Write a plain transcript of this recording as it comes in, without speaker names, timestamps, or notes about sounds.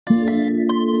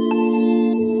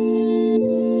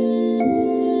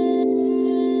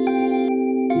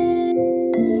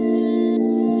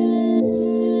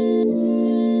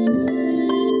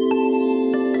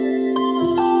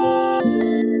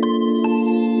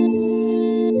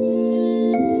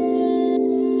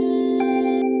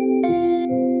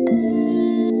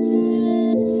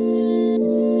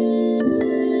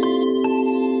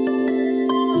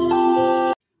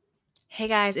Hey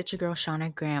guys, it's your girl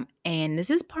Shauna Graham, and this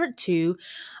is part two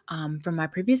from my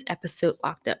previous episode,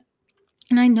 Locked Up.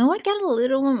 And I know I got a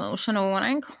little emotional when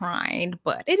I cried,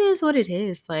 but it is what it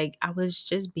is. Like, I was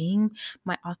just being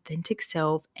my authentic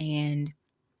self, and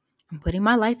I'm putting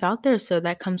my life out there. So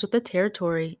that comes with the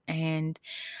territory. And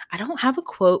I don't have a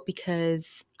quote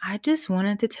because I just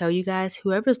wanted to tell you guys,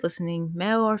 whoever's listening,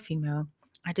 male or female,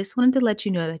 I just wanted to let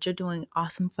you know that you're doing an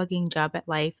awesome fucking job at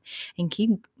life, and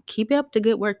keep it up the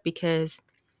good work, because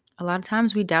a lot of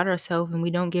times we doubt ourselves and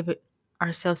we don't give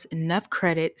ourselves enough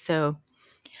credit. So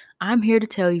I'm here to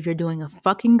tell you you're doing a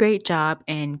fucking great job,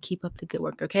 and keep up the good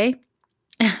work, okay?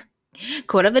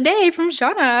 Quote of the day from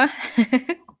Shauna.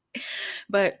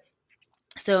 But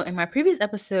so in my previous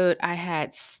episode, I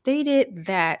had stated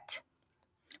that,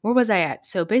 where was I at?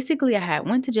 So basically I had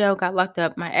went to jail, got locked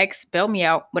up, my ex bailed me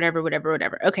out, whatever, whatever,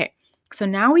 whatever. Okay. So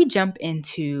now we jump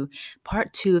into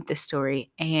part two of the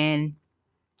story, and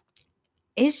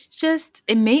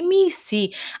it made me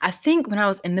see. I think when I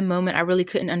was in the moment, I really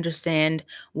couldn't understand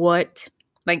what,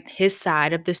 like, his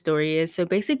side of the story is. So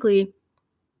basically,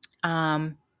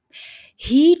 um,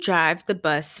 he drives the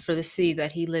bus for the city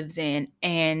that he lives in,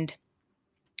 and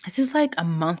this is like a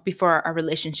month before our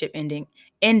relationship ended,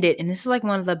 and this is like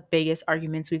one of the biggest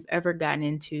arguments we've ever gotten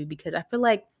into, because I feel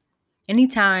like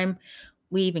anytime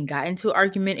we even got into an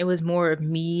argument, it was more of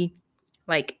me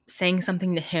like saying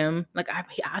something to him. Like, I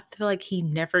feel like he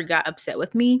never got upset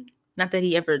with me. Not that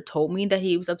he ever told me that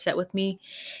he was upset with me,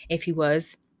 if he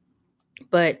was.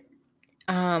 But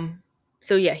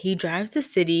so yeah, he drives the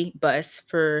city bus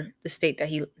for the state that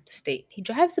he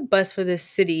drives the bus for the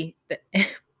city that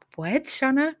what,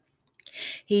 Shauna?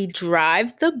 He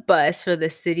drives the bus for the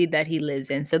city that he lives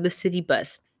in. So the city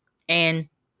bus. And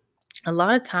a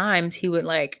lot of times he would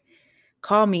like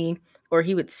call me, or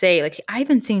he would say, like, I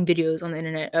even seen videos on the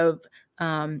internet of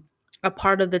um a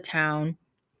part of the town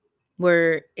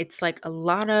where it's like a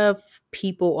lot of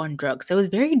people on drugs. So it was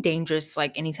very dangerous,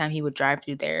 like, anytime he would drive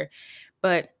through there.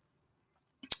 But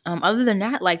other than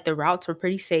that, like, the routes were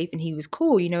pretty safe and he was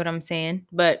cool, you know what I'm saying?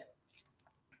 But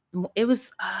it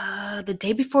was the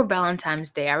day before Valentine's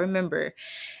Day, I remember.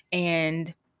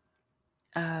 And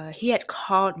he had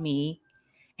called me,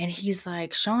 and he's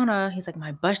like, Shauna, he's like,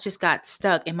 my bus just got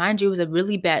stuck. And mind you, it was a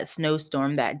really bad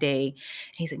snowstorm that day.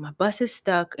 And he's like, my bus is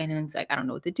stuck. And then it's like, I don't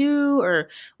know what to do, or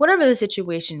whatever the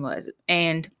situation was.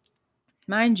 And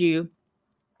mind you,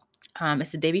 it's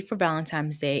the day before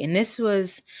Valentine's Day. And this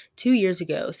was 2 years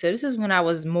ago. So this is when I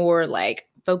was more like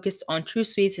focused on True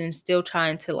Sweets and still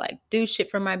trying to like do shit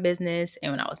for my business.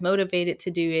 And when I was motivated to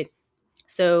do it.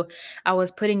 So I was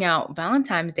putting out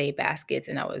Valentine's Day baskets,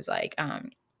 and I was like,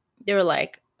 they were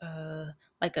like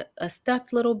a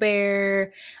stuffed little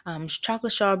bear,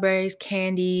 chocolate strawberries,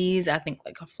 candies, I think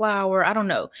like a flower, I don't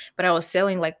know. But I was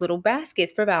selling like little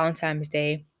baskets for Valentine's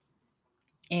Day.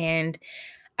 And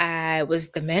I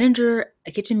was the manager,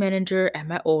 a kitchen manager at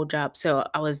my old job. So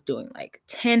I was doing like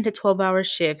 10 to 12-hour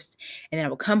shifts. And then I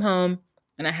would come home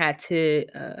and I had to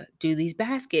do these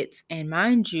baskets. And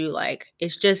mind you, like,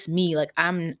 it's just me. Like,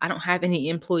 I don't have any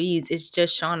employees. It's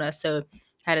just Shauna. So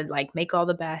I had to like make all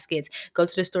the baskets, go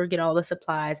to the store, get all the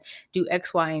supplies, do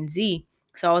X, Y, and Z.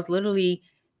 So I was literally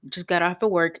just got off of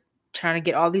work trying to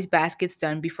get all these baskets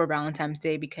done before Valentine's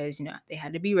Day, because, they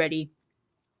had to be ready.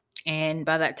 And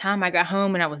by that time I got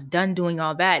home and I was done doing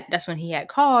all that, that's when he had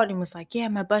called and was like, yeah,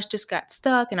 my bus just got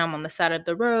stuck and I'm on the side of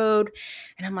the road.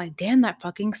 And I'm like, damn, that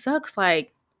fucking sucks.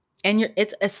 Like, and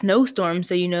it's a snowstorm.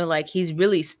 So, like, he's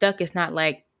really stuck. It's not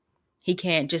like he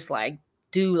can't just like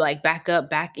do like back up,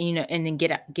 and then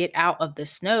get out of the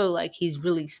snow. Like, he's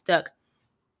really stuck.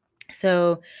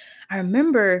 So I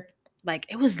remember, like,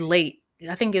 it was late.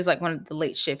 I think it was like one of the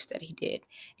late shifts that he did.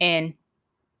 And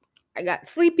I got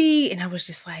sleepy and I was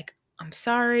just like, I'm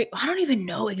sorry. I don't even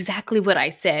know exactly what I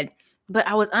said, but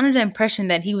I was under the impression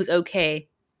that he was okay,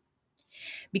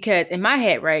 because in my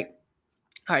head, right?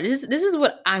 All right, this is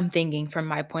what I'm thinking from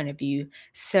my point of view.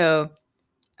 So,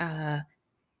 uh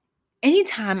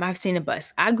anytime I've seen a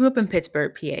bus, I grew up in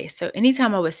Pittsburgh, PA. So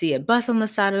anytime I would see a bus on the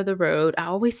side of the road, I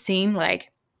always seen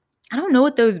like, I don't know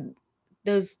what those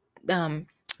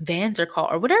vans are called,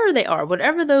 or whatever they are,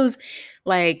 whatever those,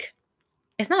 like,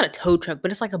 it's not a tow truck,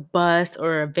 but it's like a bus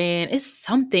or a van. It's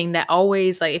something that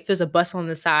always, like, if there's a bus on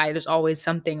the side, there's always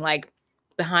something like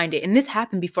behind it. And this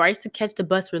happened before. I used to catch the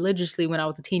bus religiously when I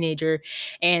was a teenager,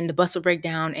 and the bus would break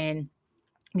down and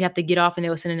you have to get off and they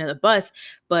would send another bus.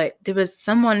 But there was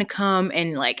someone to come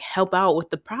and like help out with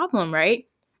the problem, right?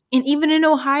 And even in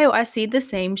Ohio, I see the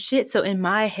same shit. So in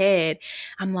my head,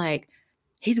 I'm like,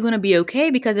 he's gonna be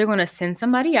okay because they're gonna send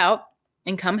somebody out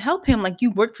and come help him. Like,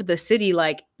 you work for the city,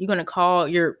 like you're gonna call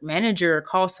your manager or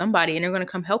call somebody and they're gonna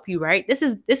come help you, right? This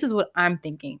is what I'm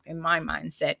thinking in my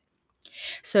mindset.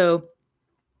 So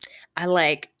I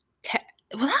like te-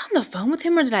 was I on the phone with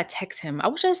him or did I text him? I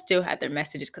wish I still had their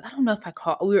messages because I don't know if I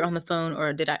called. We were on the phone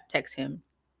or did I text him?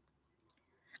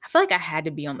 I feel like I had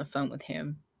to be on the phone with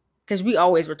him because we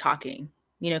always were talking,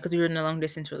 because we were in a long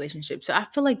distance relationship. So I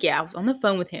feel like, yeah, I was on the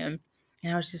phone with him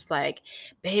and I was just like,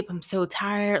 babe, I'm so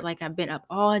tired. Like, I've been up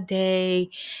all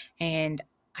day and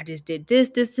I just did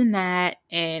this, and that.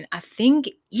 And I think,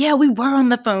 yeah, we were on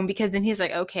the phone because then he's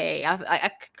like, okay, I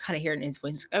kind of hear it in his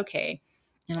voice, like, okay.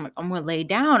 And I'm like, I'm going to lay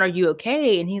down. Are you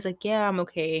okay? And he's like, yeah, I'm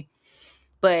okay.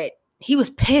 But he was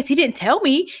pissed. He didn't tell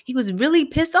me. He was really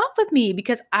pissed off with me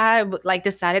because I like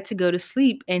decided to go to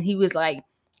sleep and he was like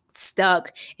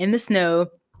stuck in the snow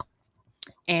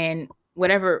and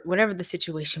whatever the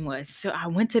situation was. So I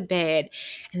went to bed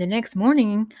and the next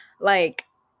morning, like,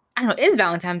 I don't know, it's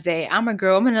Valentine's Day. I'm a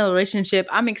girl, I'm in a relationship.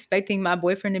 I'm expecting my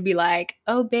boyfriend to be like,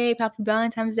 oh babe, happy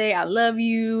Valentine's Day. I love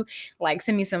you. Like,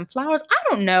 send me some flowers. I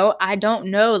don't know.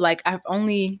 Like,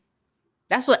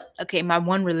 that's what, okay, my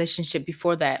one relationship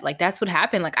before that, like, that's what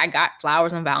happened. Like, I got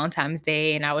flowers on Valentine's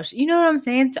Day and I was, you know what I'm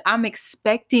saying? So I'm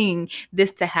expecting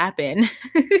this to happen.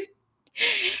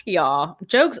 Y'all,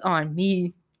 joke's on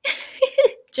me.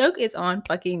 Joke is on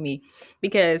fucking me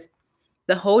because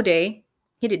the whole day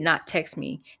he did not text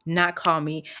me, not call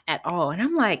me at all. And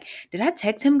I'm like, did I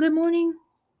text him good morning?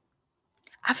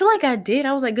 I feel like I did.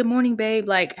 I was like, good morning, babe.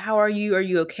 Like, how are you? Are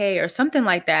you okay? Or something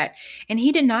like that. And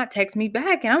he did not text me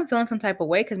back. And I'm feeling some type of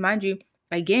way because, mind you,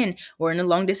 again, we're in a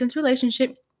long distance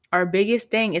relationship. Our biggest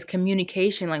thing is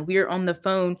communication. Like, we're on the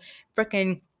phone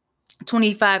freaking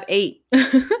 25/8.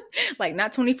 Like,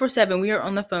 not 24/7. We are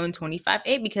on the phone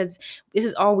 25/8 because this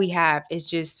is all we have is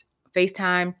just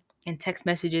FaceTime and text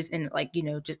messages and, like,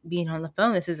 just being on the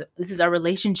phone. This is our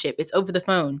relationship. It's over the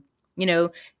phone,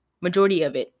 majority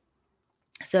of it.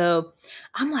 So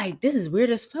I'm like, this is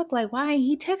weird as fuck. Like, why didn't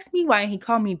he text me? Why didn't he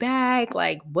call me back?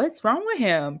 Like, what's wrong with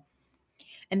him?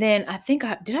 And then I think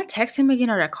did I text him again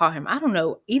or did I call him? I don't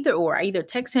know. Either or. I either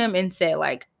text him and said,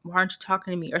 like, why aren't you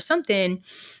talking to me or something?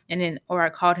 And then, or I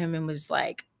called him and was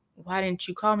like, why didn't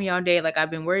you call me all day? Like,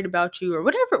 I've been worried about you or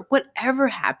whatever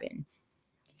happened.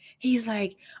 He's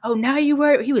like, oh, now you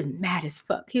worried. He was mad as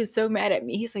fuck. He was so mad at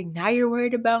me. He's like, now you're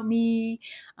worried about me.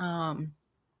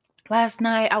 Last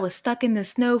night I was stuck in the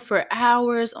snow for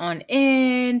hours on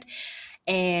end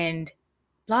and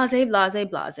blase, blase,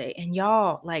 blase. And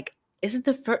y'all, like, this is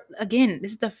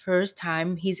the first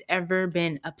time he's ever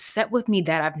been upset with me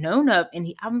that I've known of.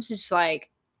 And I'm just like,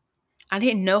 I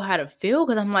didn't know how to feel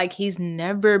because I'm like, he's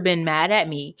never been mad at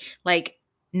me. Like,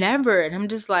 never. And I'm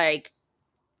just like,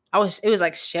 it was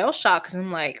like shell shock because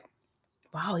I'm like,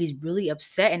 wow, he's really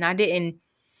upset. And I didn't,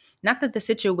 not that the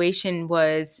situation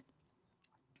was,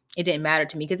 it didn't matter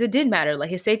to me because it did matter. Like,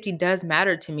 his safety does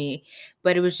matter to me,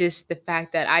 but it was just the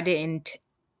fact that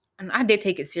and I did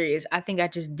take it serious. I think I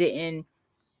just didn't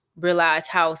realize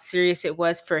how serious it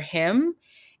was for him.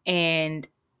 And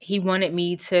he wanted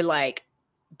me to, like,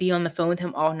 be on the phone with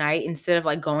him all night instead of,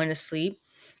 like, going to sleep.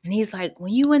 And he's like,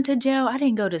 when you went to jail, I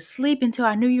didn't go to sleep until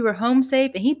I knew you were home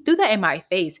safe. And he threw that in my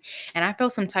face. And I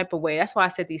felt some type of way. That's why I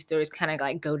said these stories kind of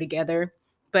like go together.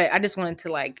 But I just wanted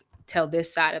to, like, tell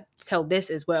this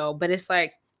as well. But it's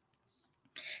like,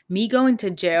 me going to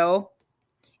jail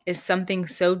is something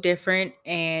so different,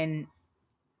 and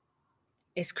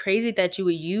it's crazy that you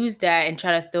would use that and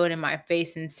try to throw it in my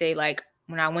face and say, like,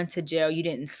 when I went to jail you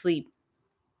didn't sleep.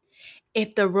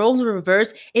 If the roles were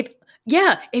reversed, if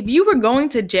you were going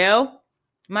to jail,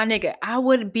 my nigga, I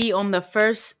would be on the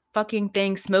first fucking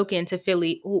thing smoking to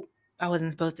Philly. Oh, I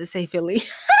wasn't supposed to say Philly.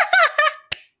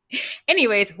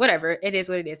 Anyways, whatever. It is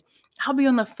what it is. I'll be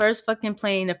on the first fucking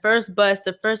plane, the first bus,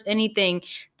 the first anything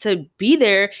to be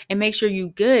there and make sure you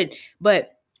good.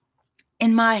 But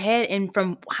in my head and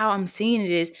from how I'm seeing it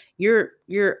is you're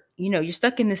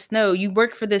stuck in the snow. You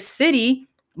work for this city.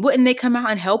 Wouldn't they come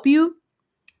out and help you?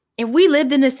 If we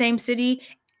lived in the same city,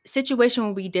 situation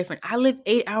would be different. I live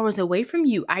 8 hours away from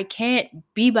you. I can't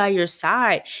be by your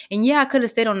side. And yeah, I could have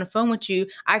stayed on the phone with you.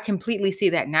 I completely see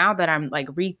that now that I'm like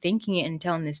rethinking it and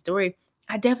telling this story.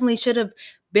 I definitely should have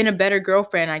been a better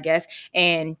girlfriend, I guess,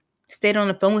 and stayed on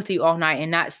the phone with you all night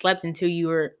and not slept until you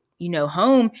were,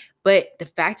 home. But the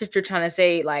fact that you're trying to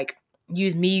say, like,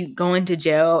 use me going to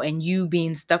jail and you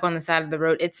being stuck on the side of the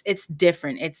road, it's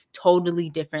different. It's totally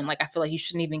different. Like, I feel like you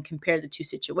shouldn't even compare the two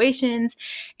situations.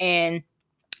 And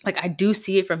like, I do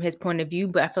see it from his point of view,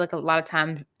 but I feel like a lot of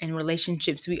times in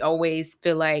relationships, we always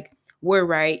feel like we're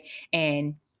right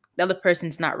and the other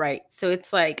person's not right. So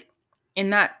it's like,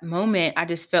 in that moment, I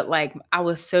just felt like I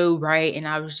was so right, and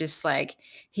I was just like,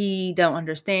 he don't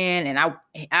understand, and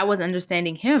I was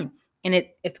understanding him. And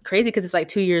it's crazy because it's like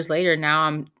 2 years later now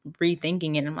I'm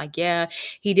rethinking it. And I'm like, yeah,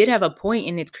 he did have a point,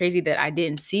 and it's crazy that I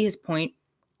didn't see his point,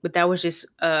 but that was just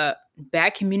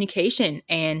bad communication.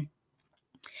 And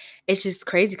it's just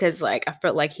crazy because, like, I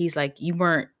felt like he's like, you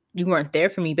weren't there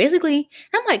for me, basically.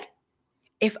 And I'm like,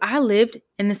 if I lived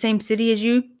in the same city as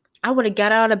you, I would have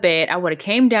got out of bed. I would have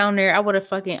came down there. I would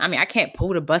have I mean, I can't pull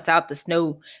the bus out the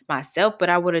snow myself, but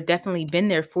I would have definitely been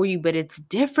there for you. But it's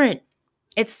different.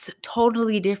 It's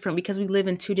totally different because we live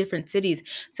in two different cities.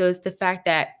 So it's the fact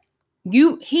that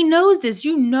he knows this.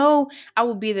 I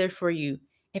will be there for you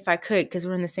if I could, because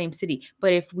we're in the same city.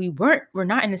 But if we're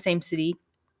not in the same city,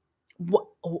 what,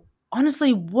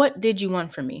 honestly, what did you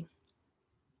want from me?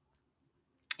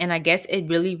 And I guess it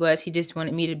really was, he just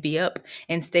wanted me to be up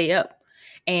and stay up.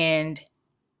 And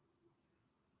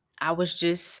I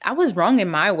was wrong in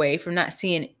my way for not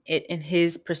seeing it in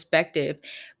his perspective.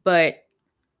 But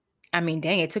I mean,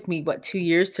 dang, it took me, what, 2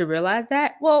 years to realize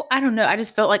that? Well, I don't know. I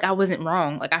just felt like I wasn't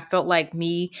wrong. Like, I felt like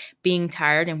me being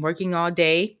tired and working all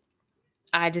day,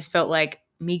 I just felt like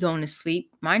me going to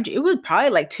sleep. Mind you, it was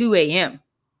probably like 2 a.m.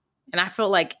 And I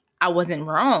felt like I wasn't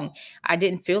wrong. I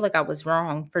didn't feel like I was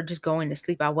wrong for just going to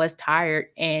sleep. I was tired.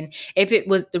 And if it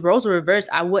was the roles were reversed,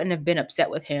 I wouldn't have been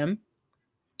upset with him.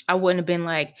 I wouldn't have been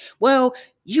like, well,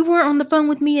 you weren't on the phone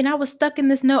with me and I was stuck in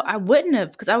this note. I wouldn't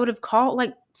have, because I would have called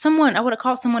like someone. I would have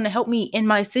called someone to help me in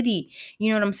my city. You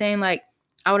know what I'm saying? Like,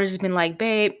 I would have just been like,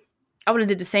 babe, I would have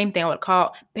did the same thing. I would have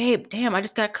called, babe, damn, I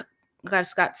just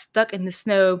got stuck in the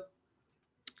snow.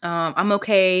 I'm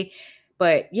okay,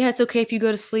 but yeah, it's okay if you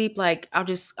go to sleep. Like,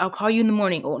 I'll call you in the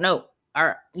morning. Oh no,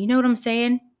 or you know what I'm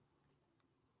saying?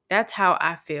 That's how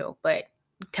I feel. But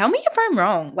tell me if I'm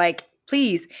wrong. Like,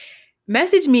 please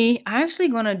message me. I'm actually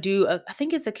gonna do I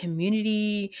think it's a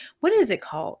community. What is it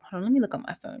called? Hold on, let me look on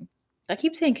my phone. I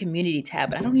keep saying community tab,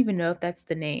 but I don't even know if that's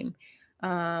the name.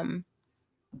 Um,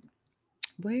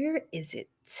 where is it?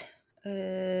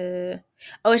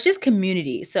 Oh, it's just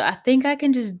community. So I think I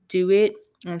can just do it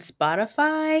on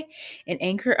Spotify and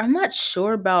Anchor. I'm not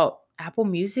sure about Apple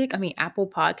Music. I mean Apple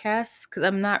Podcasts, because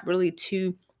I'm not really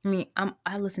too. I mean,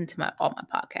 I listen to my all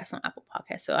my podcasts on Apple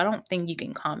Podcasts, so I don't think you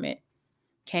can comment.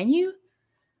 Can you?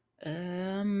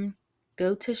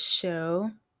 Go to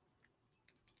show.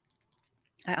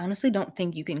 I honestly don't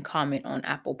think you can comment on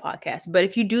Apple Podcasts, but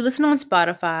if you do listen on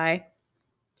Spotify,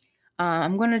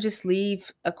 I'm gonna just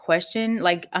leave a question.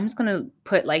 Like, I'm just gonna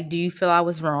put like, do you feel I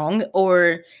was wrong?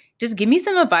 Or just give me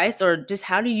some advice, or just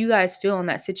how do you guys feel in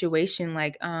that situation?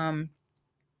 Like,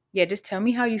 yeah, just tell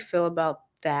me how you feel about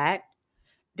that.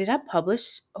 Did I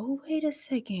publish? Oh, wait a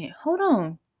second. Hold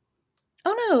on.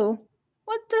 Oh no.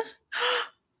 What the?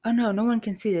 Oh no, no one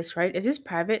can see this, right? Is this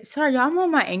private? Sorry, y'all, I'm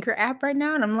on my Anchor app right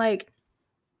now, and I'm like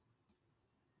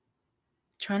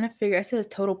trying to figure. It says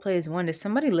total play is 1. Does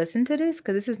somebody listen to this?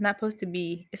 Because this is not supposed to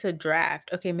be. It's a draft.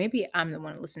 Okay, maybe I'm the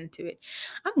one listening to it.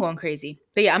 I'm going crazy.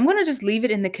 But yeah, I'm gonna just leave it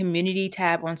in the community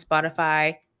tab on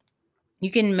Spotify.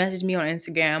 You can message me on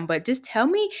Instagram, but just tell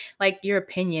me like your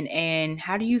opinion and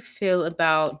how do you feel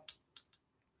about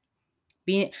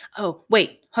being. Oh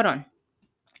wait, hold on.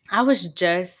 I was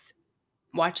just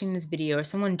watching this video, or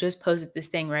someone just posted this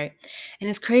thing, right? And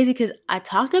it's crazy because I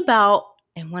talked about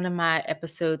in one of my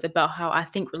episodes about how I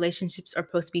think relationships are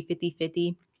supposed to be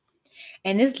 50-50.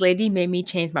 And this lady made me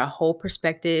change my whole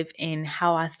perspective in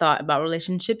how I thought about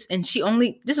relationships. And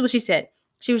this is what she said.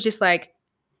 She was just like,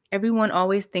 everyone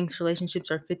always thinks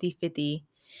relationships are 50-50,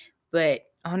 but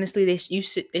honestly, they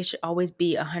should always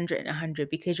be 100 and 100,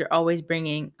 because you're always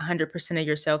bringing 100% of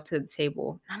yourself to the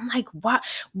table. And I'm like, what?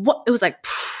 What? It was like,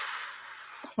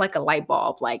 like a light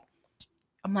bulb. Like,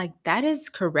 I'm like, that is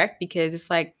correct, because it's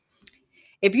like,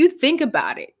 if you think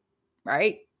about it,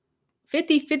 right?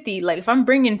 50-50, like if I'm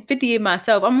bringing 50 of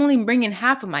myself, I'm only bringing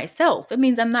half of myself. That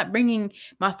means I'm not bringing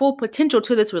my full potential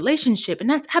to this relationship. And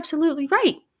that's absolutely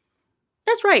right.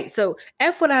 That's right. So,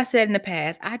 F what I said in the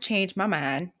past, I changed my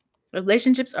mind.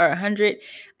 Relationships are 100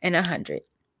 and 100.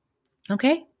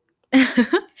 Okay?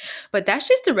 But that's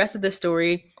just the rest of the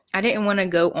story. I didn't want to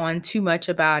go on too much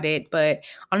about it, but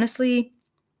honestly,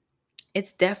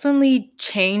 it's definitely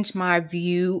changed my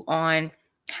view on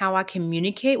how I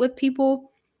communicate with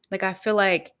people. Like I feel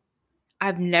like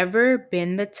I've never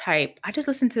been the type. I just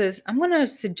listened to this. I'm gonna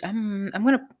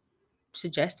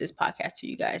suggest this podcast to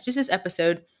you guys. Just this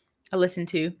episode I listened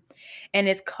to, and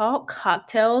it's called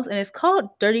Cocktails, and it's called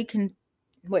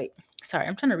Wait, sorry,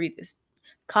 I'm trying to read this.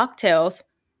 Cocktails,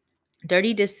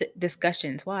 Dirty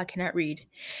Discussions. Wow, I cannot read.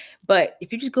 But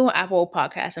if you just go on Apple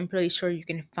Podcasts, I'm pretty sure you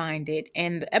can find it.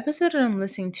 And the episode that I'm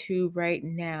listening to right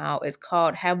now is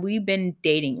called "Have We Been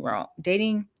Dating Wrong?"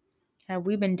 Dating. Have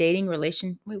we been dating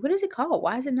relation? Wait, what is it called?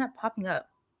 Why is it not popping up?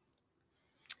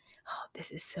 Oh,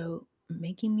 this is so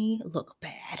making me look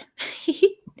bad.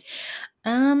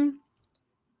 um.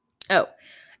 Oh,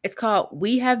 it's called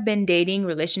 "We Have Been Dating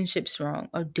Relationships Wrong"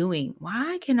 or "Doing."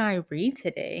 Why can I read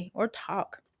today or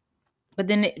talk? But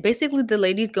then basically the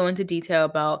ladies go into detail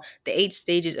about the 8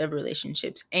 stages of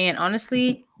relationships. And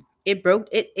honestly,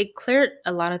 it cleared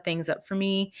a lot of things up for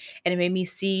me, and it made me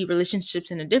see relationships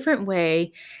in a different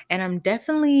way. And I'm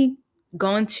definitely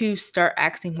going to start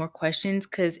asking more questions,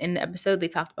 because in the episode they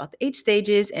talked about the 8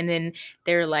 stages, and then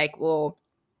they're like, well,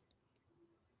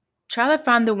 try to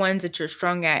find the ones that you're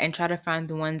strong at and try to find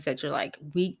the ones that you're like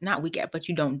not weak at, but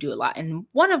you don't do a lot. And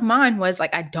one of mine was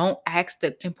like, I don't ask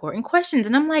the important questions.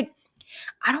 And I'm like,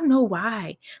 I don't know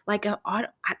why. Like I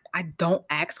don't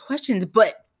ask questions,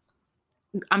 but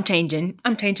I'm changing.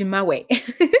 I'm changing my way.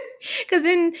 Cause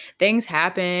then things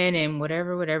happen and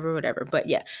whatever, whatever, whatever. But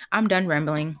yeah, I'm done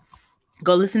rambling.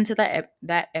 Go listen to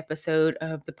that episode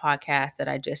of the podcast that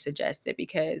I just suggested,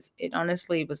 because it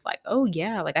honestly was like, oh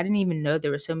yeah, like I didn't even know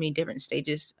there were so many different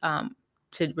stages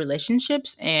to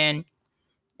relationships, and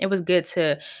it was good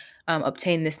to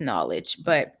obtain this knowledge.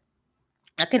 But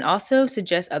I can also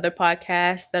suggest other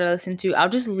podcasts that I listen to. I'll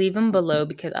just leave them below,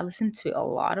 because I listen to a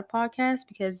lot of podcasts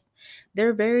because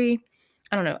they're very,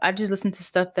 I don't know, I just listen to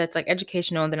stuff that's like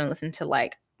educational, and then I listen to,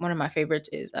 like, one of my favorites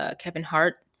is Kevin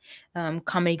Hart,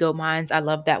 Comedy Gold Minds. I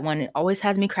love that one. It always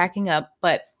has me cracking up.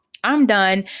 But I'm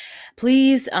done.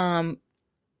 Please,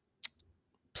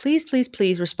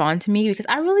 please respond to me, because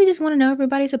I really just want to know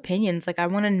everybody's opinions. Like, I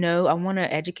want to know, I want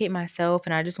to educate myself,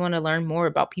 and I just want to learn more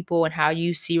about people and how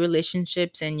you see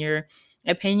relationships and your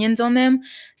opinions on them.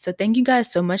 So thank you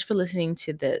guys so much for listening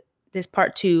to this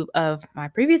part 2 of my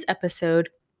previous episode.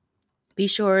 Be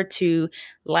sure to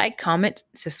like, comment,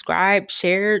 subscribe,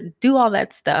 share, do all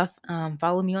that stuff.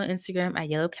 Follow me on Instagram at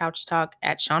Yellow Couch Talk,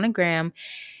 at Shauna Graham,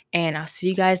 and I'll see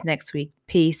you guys next week.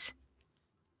 Peace.